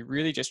season, are you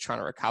really just trying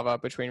to recover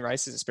between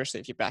races, especially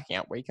if you're backing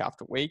out week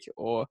after week?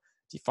 Or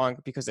do you find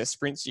because they're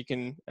sprints, you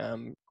can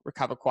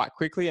recover quite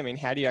quickly? I mean,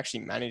 how do you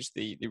actually manage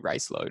the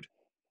race load?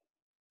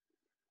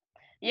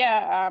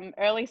 Yeah,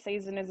 early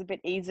season is a bit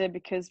easier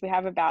because we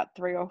have about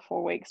 3 or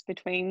 4 weeks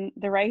between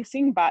the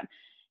racing, but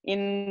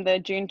in the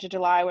June to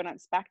July when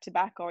it's back to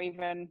back, or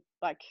even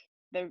like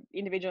the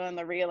individual and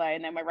the relay,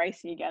 and then we're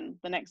racing again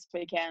the next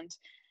weekend.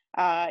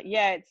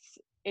 Yeah,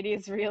 it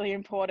is really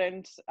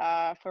important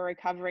for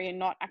recovery and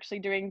not actually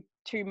doing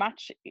too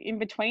much in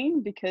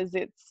between, because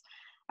it's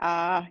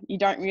you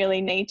don't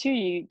really need to.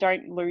 You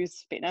don't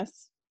lose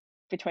fitness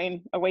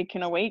between a week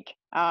and a week,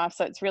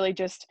 so it's really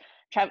just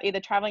either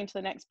traveling to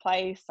the next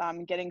place,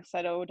 getting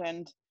settled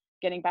and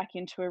getting back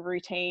into a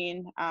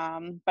routine.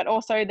 But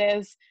also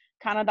there's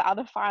kind of the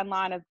other fine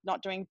line of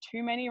not doing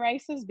too many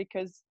races,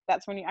 because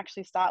that's when you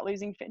actually start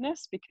losing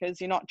fitness,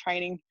 because you're not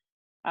training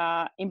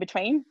in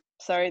between.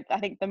 So I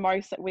think the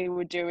most that we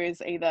would do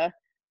is either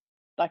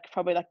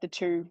probably the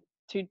two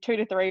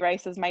to three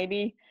races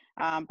maybe.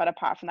 But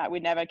apart from that,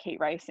 we'd never keep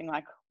racing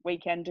like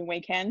weekend and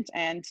weekend.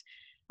 And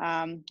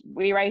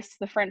we race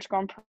the French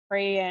Grand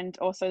Prix and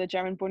also the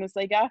German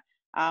Bundesliga.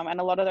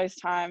 And a lot of those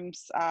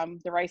times,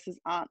 the races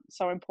aren't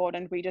so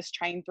important. We just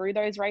train through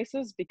those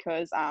races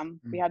because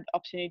we have the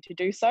opportunity to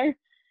do so,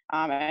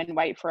 and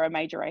wait for a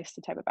major race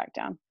to taper back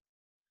down.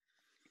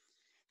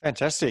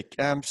 Fantastic.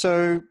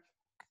 So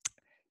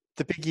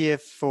the big year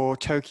for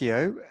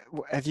Tokyo,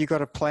 have you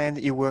got a plan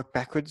that you work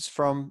backwards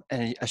from,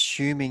 and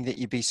assuming that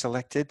you'd be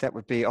selected? That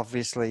would be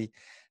obviously,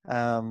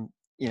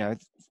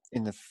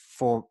 in the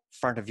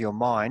forefront of your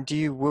mind. Do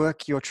you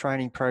work your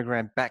training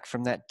program back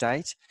from that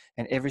date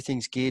and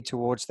everything's geared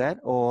towards that,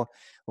 or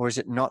is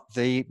it not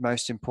the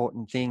most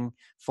important thing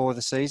for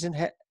the season?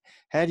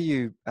 How do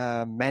you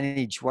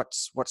manage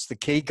what's the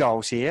key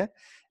goals here?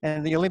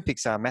 And the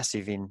Olympics are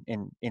massive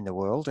in the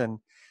world, and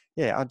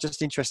yeah, I'm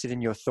just interested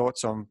in your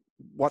thoughts on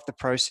what the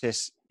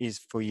process is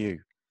for you.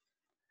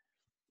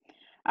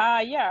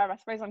 Yeah, I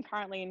suppose I'm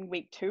currently in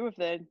week 2 of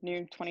the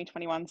new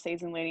 2021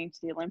 season leading to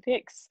the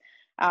Olympics.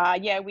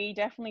 Yeah, we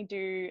definitely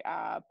do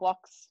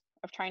blocks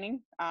of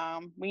training.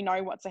 We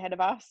know what's ahead of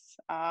us.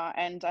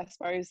 And I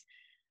suppose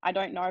I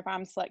don't know if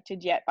I'm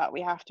selected yet, but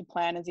we have to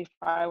plan as if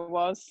I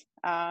was.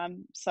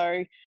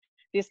 So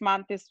this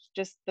month is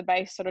just the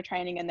base sort of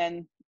training. And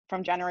then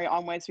from January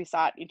onwards, we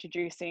start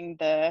introducing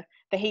the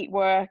heat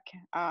work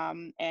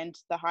and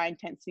the high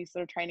intensity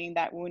sort of training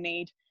that we'll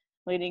need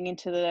leading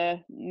into the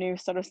new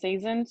sort of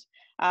seasons.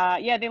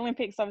 Yeah, the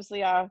Olympics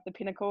obviously are the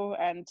pinnacle,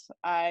 and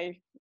I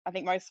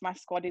think most of my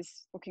squad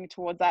is looking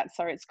towards that.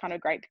 So it's kind of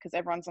great because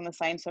everyone's on the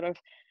same sort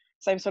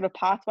of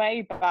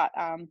pathway. But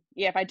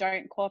yeah, if I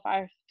don't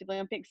qualify for the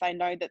Olympics, I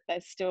know that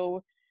there's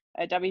still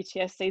a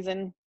WTS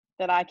season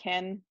that I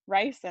can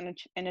race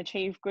and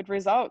achieve good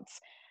results.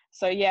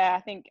 So yeah,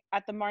 I think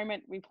at the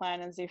moment we plan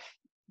as if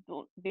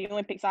the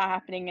Olympics are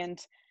happening, and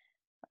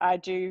I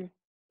do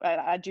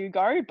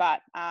go,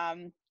 but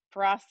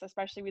for us,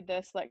 especially with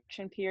the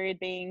selection period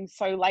being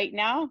so late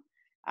now,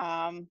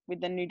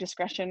 with the new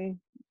discretion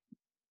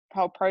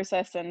whole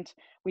process, and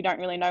we don't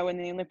really know when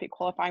the Olympic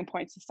qualifying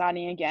points are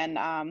starting again,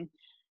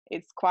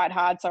 it's quite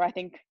hard. So I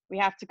think we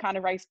have to kind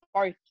of race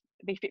both,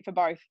 be fit for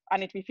both. I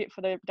need to be fit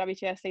for the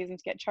WTS season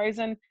to get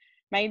chosen,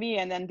 maybe,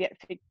 and then get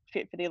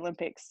fit for the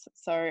Olympics.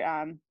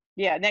 So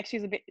yeah, next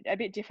year's a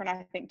bit different,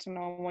 I think, to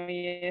normal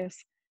years.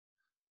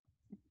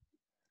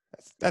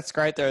 That's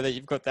great though that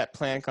you've got that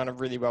plan kind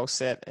of really well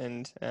set,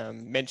 and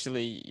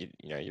mentally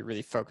you're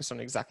really focused on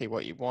exactly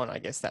what you want. I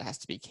guess that has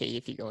to be key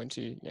if you're going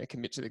to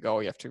commit to the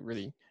goal. You have to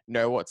really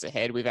know what's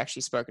ahead. We've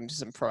actually spoken to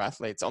some pro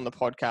athletes on the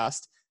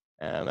podcast,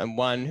 and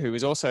one who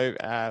was also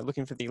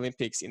looking for the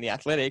Olympics in the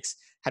athletics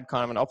had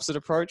kind of an opposite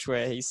approach,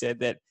 where he said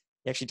that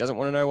he actually doesn't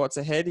want to know what's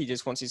ahead. He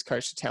just wants his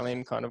coach to tell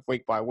him kind of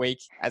week by week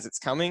as it's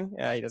coming.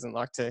 He doesn't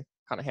like to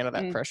kind of handle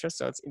that pressure.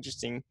 So it's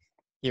interesting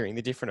hearing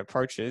the different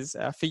approaches.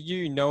 For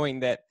you, knowing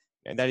that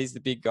that is the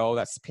big goal,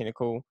 that's the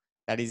pinnacle,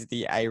 that is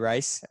the A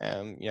race,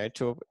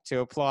 to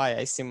apply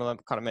a similar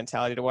kind of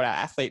mentality to what our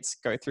athletes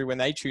go through when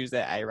they choose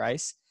their A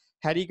race.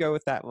 How do you go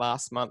with that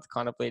last month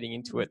kind of leading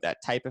into it, that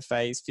taper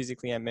phase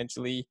physically and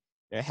mentally?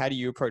 How do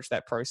you approach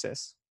that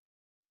process?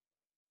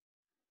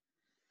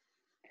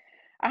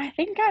 I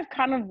think I've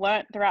kind of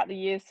learnt throughout the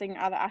years, seeing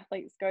other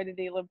athletes go to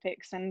the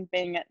Olympics and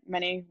being at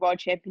many world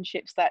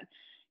championships, that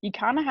you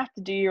kind of have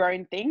to do your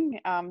own thing.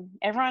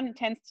 Everyone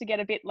tends to get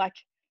a bit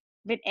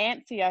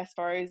antsy, I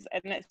suppose,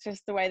 and it's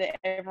just the way that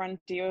everyone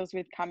deals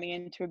with coming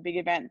into a big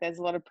event. There's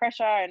a lot of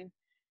pressure, and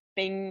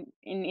being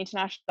in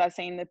international, I've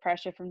seen the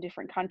pressure from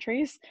different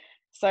countries.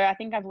 So I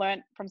think I've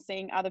learned from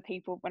seeing other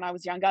people when I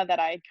was younger that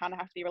I kind of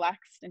have to be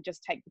relaxed and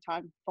just take the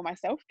time for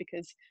myself,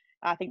 because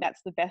I think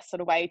that's the best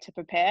sort of way to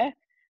prepare.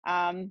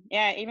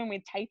 Yeah, even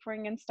with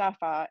tapering and stuff,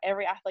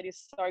 every athlete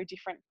is so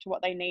different to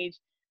what they need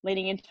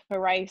leading into a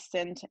race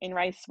and in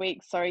race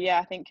week. So yeah,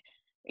 I think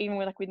even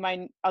with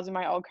I was with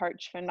my old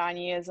coach for 9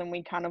 years, and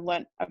we kind of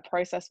learnt a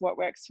process what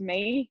works for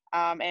me.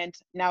 And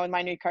now with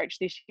my new coach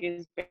this year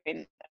has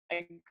been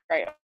a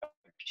great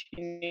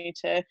opportunity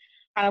to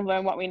kind of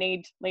learn what we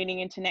need leading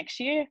into next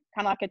year,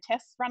 kind of like a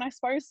test run, I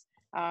suppose.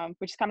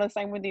 Which is kind of the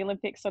same with the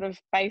Olympic sort of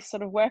base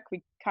sort of work.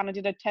 We kind of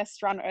did a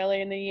test run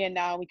earlier in the year.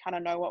 Now we kind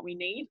of know what we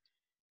need.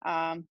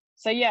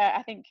 So yeah,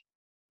 I think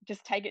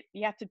just take it.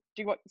 You have to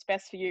do what's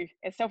best for you.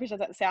 As selfish as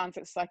that sounds,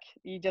 it's like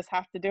you just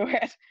have to do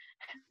it.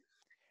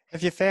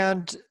 Have you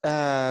found,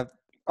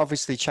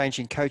 obviously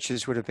changing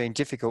coaches would have been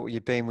difficult.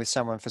 You've been with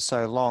someone for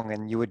so long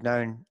and you would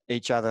known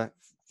each other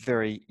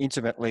very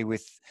intimately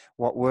with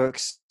what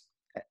works.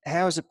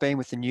 How has it been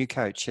with the new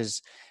coach?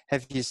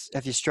 Have you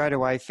straight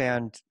away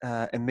found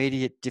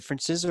immediate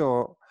differences,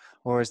 or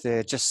is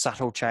there just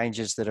subtle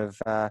changes that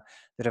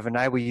have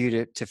enabled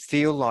you to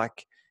feel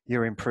like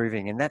you're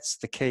improving? And that's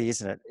the key,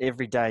 isn't it?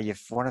 Every day you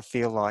want to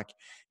feel like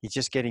you're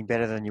just getting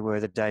better than you were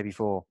the day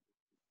before.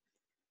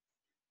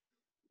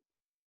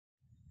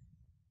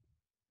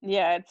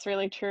 Yeah, it's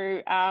really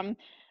true.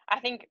 I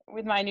think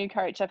with my new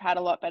coach, I've had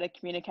a lot better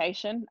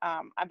communication.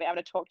 I've been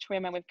able to talk to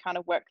him, and we've kind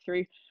of worked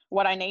through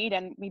what I need.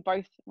 And we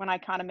both, when I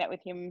kind of met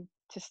with him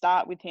to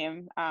start with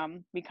him,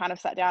 we kind of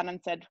sat down and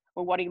said,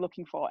 well, what are you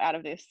looking for out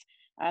of this?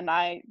 And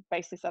I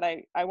basically said,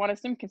 I want to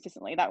swim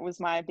consistently. That was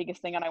my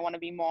biggest thing. And I want to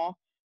be more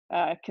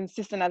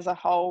consistent as a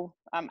whole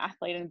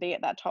athlete and be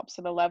at that top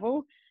sort of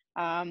level.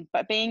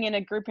 But being in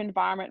a group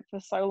environment for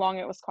so long,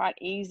 it was quite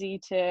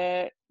easy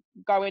to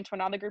go into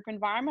another group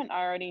environment.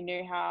 I already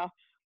knew how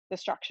the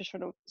structure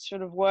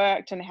should have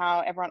worked and how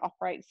everyone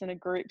operates in a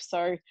group.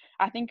 So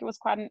I think it was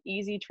quite an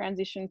easy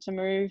transition to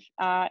move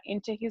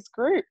into his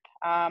group.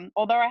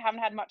 Although I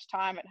haven't had much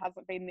time, it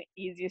hasn't been the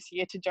easiest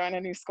year to join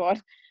a new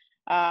squad.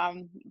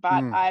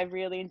 But I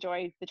really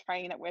enjoyed the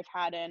training that we've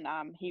had,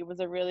 and he was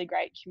a really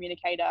great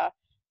communicator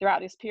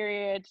throughout this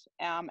period.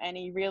 And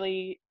he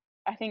really,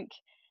 I think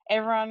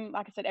everyone,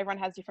 like I said,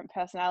 everyone has different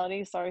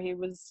personalities. So he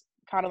was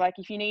kind of like,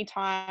 if you need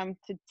time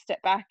to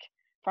step back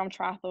from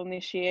triathlon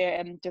this year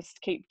and just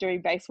keep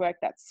doing base work,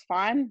 that's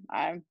fine.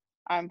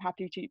 I'm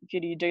happy for you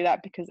to do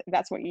that, because if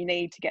that's what you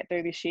need to get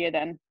through this year,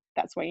 then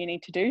that's what you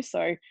need to do.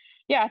 So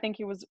yeah, I think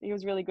he was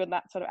really good in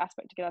that sort of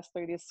aspect to get us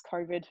through this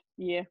COVID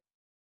year.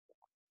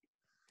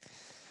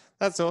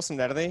 That's awesome,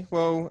 Natalie.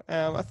 Well,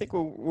 I think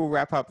we'll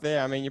wrap up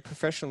there. I mean, your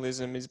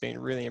professionalism has been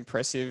really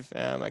impressive.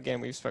 Again,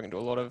 we've spoken to a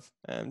lot of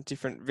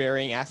different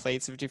varying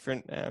athletes of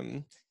different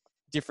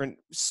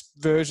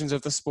versions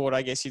of the sport,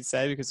 I guess you'd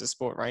say, because the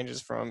sport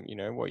ranges from, you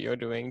know, what you're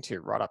doing to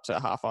right up to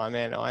half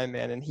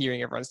Ironman, and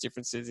hearing everyone's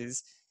differences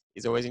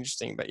is always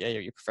interesting. But yeah,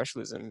 your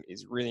professionalism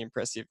is really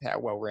impressive, how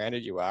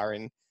well-rounded you are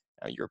in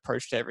your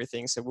approach to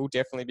everything. So we'll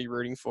definitely be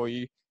rooting for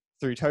you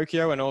through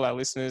Tokyo, and all our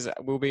listeners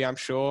will be, I'm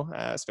sure,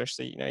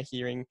 especially, you know,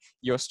 hearing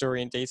your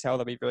story in detail.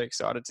 They'll be really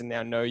excited to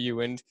now know you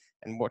and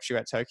watch you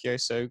at Tokyo.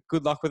 So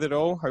good luck with it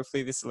all.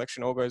 Hopefully this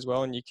selection all goes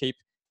well and you keep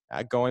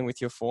going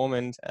with your form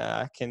and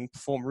can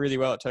perform really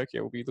well at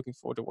Tokyo. We'll be looking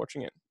forward to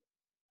watching it.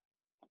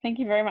 Thank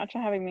you very much for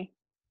having me.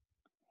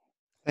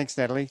 Thanks,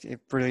 Natalie.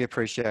 Really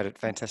appreciate it.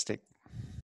 Fantastic.